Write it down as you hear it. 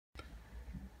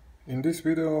In this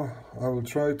video I will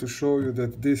try to show you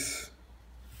that this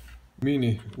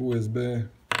mini USB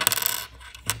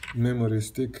memory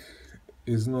stick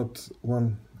is not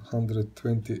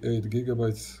 128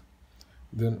 gigabytes,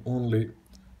 then only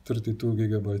 32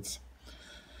 gigabytes.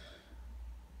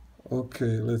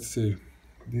 Okay, let's see.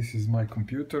 This is my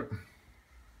computer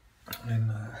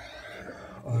and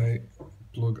I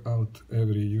plug out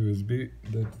every USB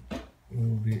that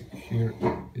will be here.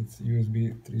 It's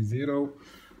USB 3.0,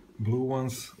 blue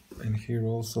ones, and here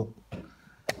also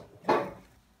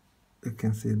you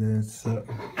can see that's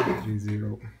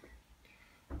 3.0.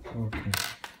 Okay,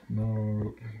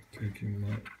 now taking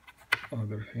my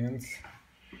other hands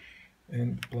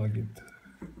and plug it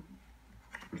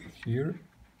here.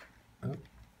 Up.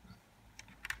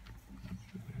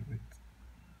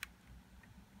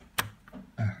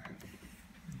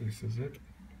 This is it.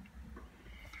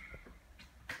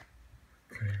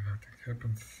 Okay, nothing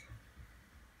happens.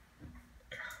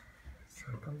 This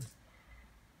happens.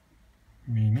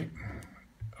 Mini.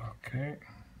 Okay.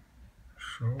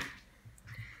 Show.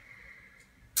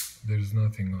 There's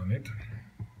nothing on it.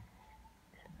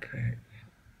 Okay.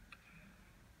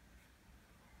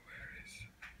 Where is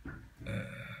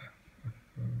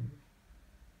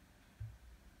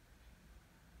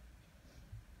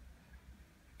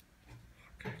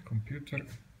okay, computer.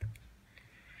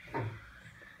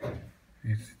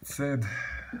 It said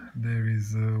there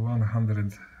is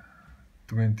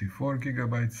 124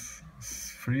 gigabytes,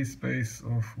 free space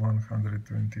of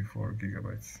 124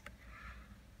 gigabytes.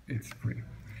 It's free.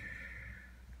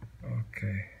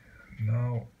 Okay,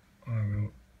 now I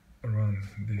will run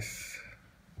this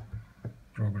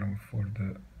program for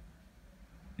the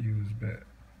USB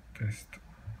test.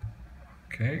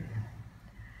 Okay,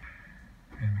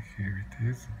 and here it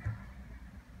is.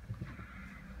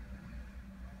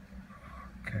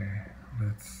 Okay,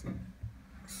 let's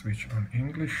switch on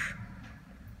English,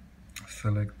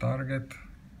 select target.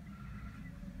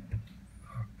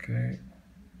 Okay,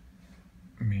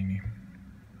 mini.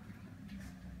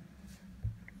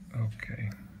 Okay,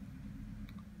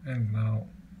 and now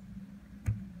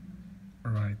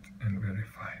write and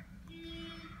verify.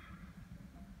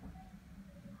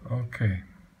 Okay,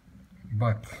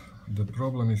 but the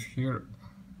problem is here.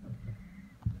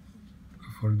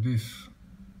 For this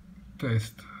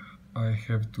test I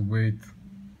have to wait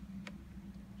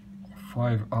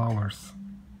 5 hours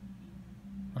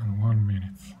and 1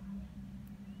 minute.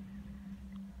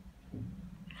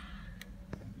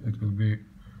 It will be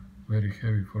very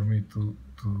heavy for me to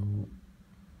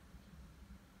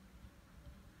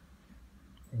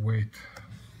wait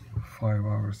 5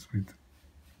 hours with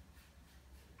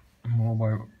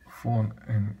mobile phone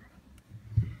and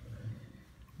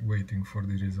waiting for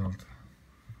the result.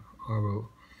 I will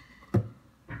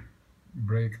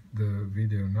break the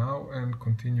video now and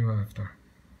continue after.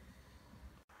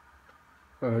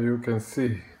 You can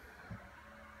see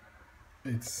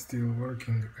it's still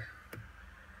working.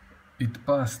 It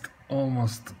passed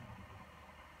almost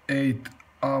 8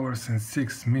 hours and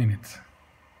 6 minutes,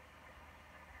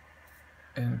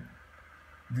 and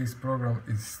this program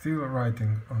is still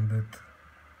writing on that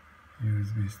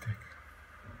USB stick.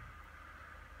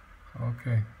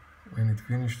 Okay, when it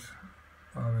finished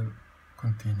I will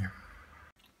continue.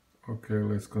 Okay,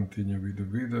 let's continue with the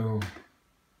video.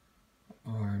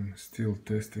 I'm still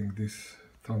testing this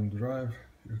thumb drive.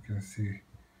 You can see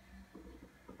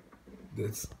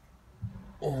that's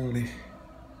only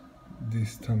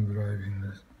this thumb drive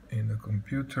in the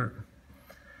computer,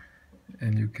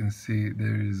 and you can see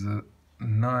there is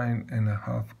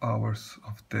 9.5 hours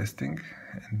of testing,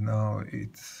 and now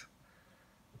it's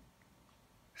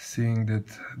seeing that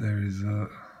there is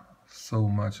so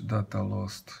much data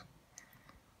lost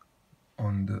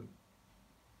on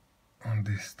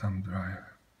this thumb drive.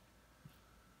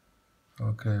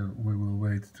 Okay, we will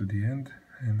wait to the end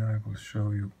and I will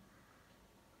show you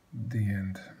the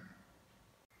end.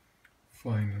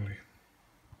 Finally,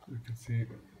 you can see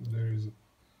there is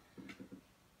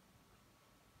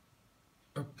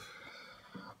up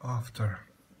after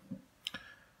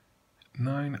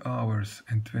 9 hours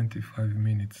and 25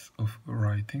 minutes of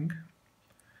writing,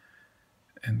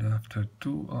 and after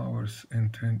 2 hours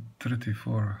and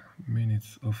 34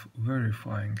 minutes of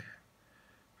verifying,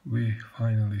 we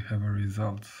finally have a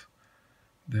result.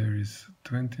 There is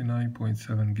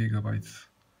 29.7 gigabytes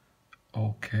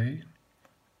okay,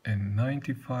 and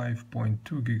 95.2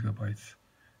 gigabytes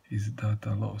is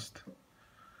data lost.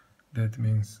 That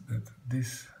means that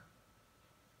this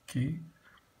key,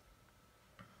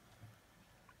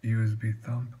 USB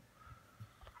thumb,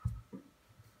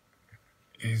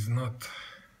 is not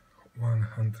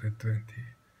 128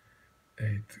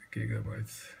 8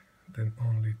 gigabytes than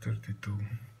only 32.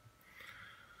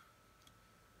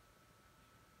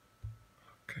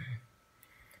 Okay.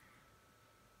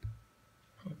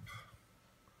 Hop.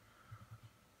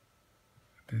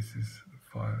 This is the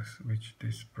files which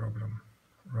this program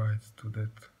writes to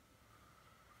that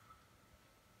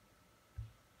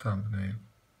thumbnail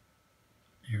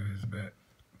USB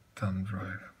thumb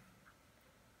drive.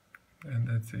 And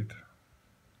that's it.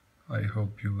 I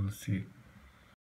hope you will see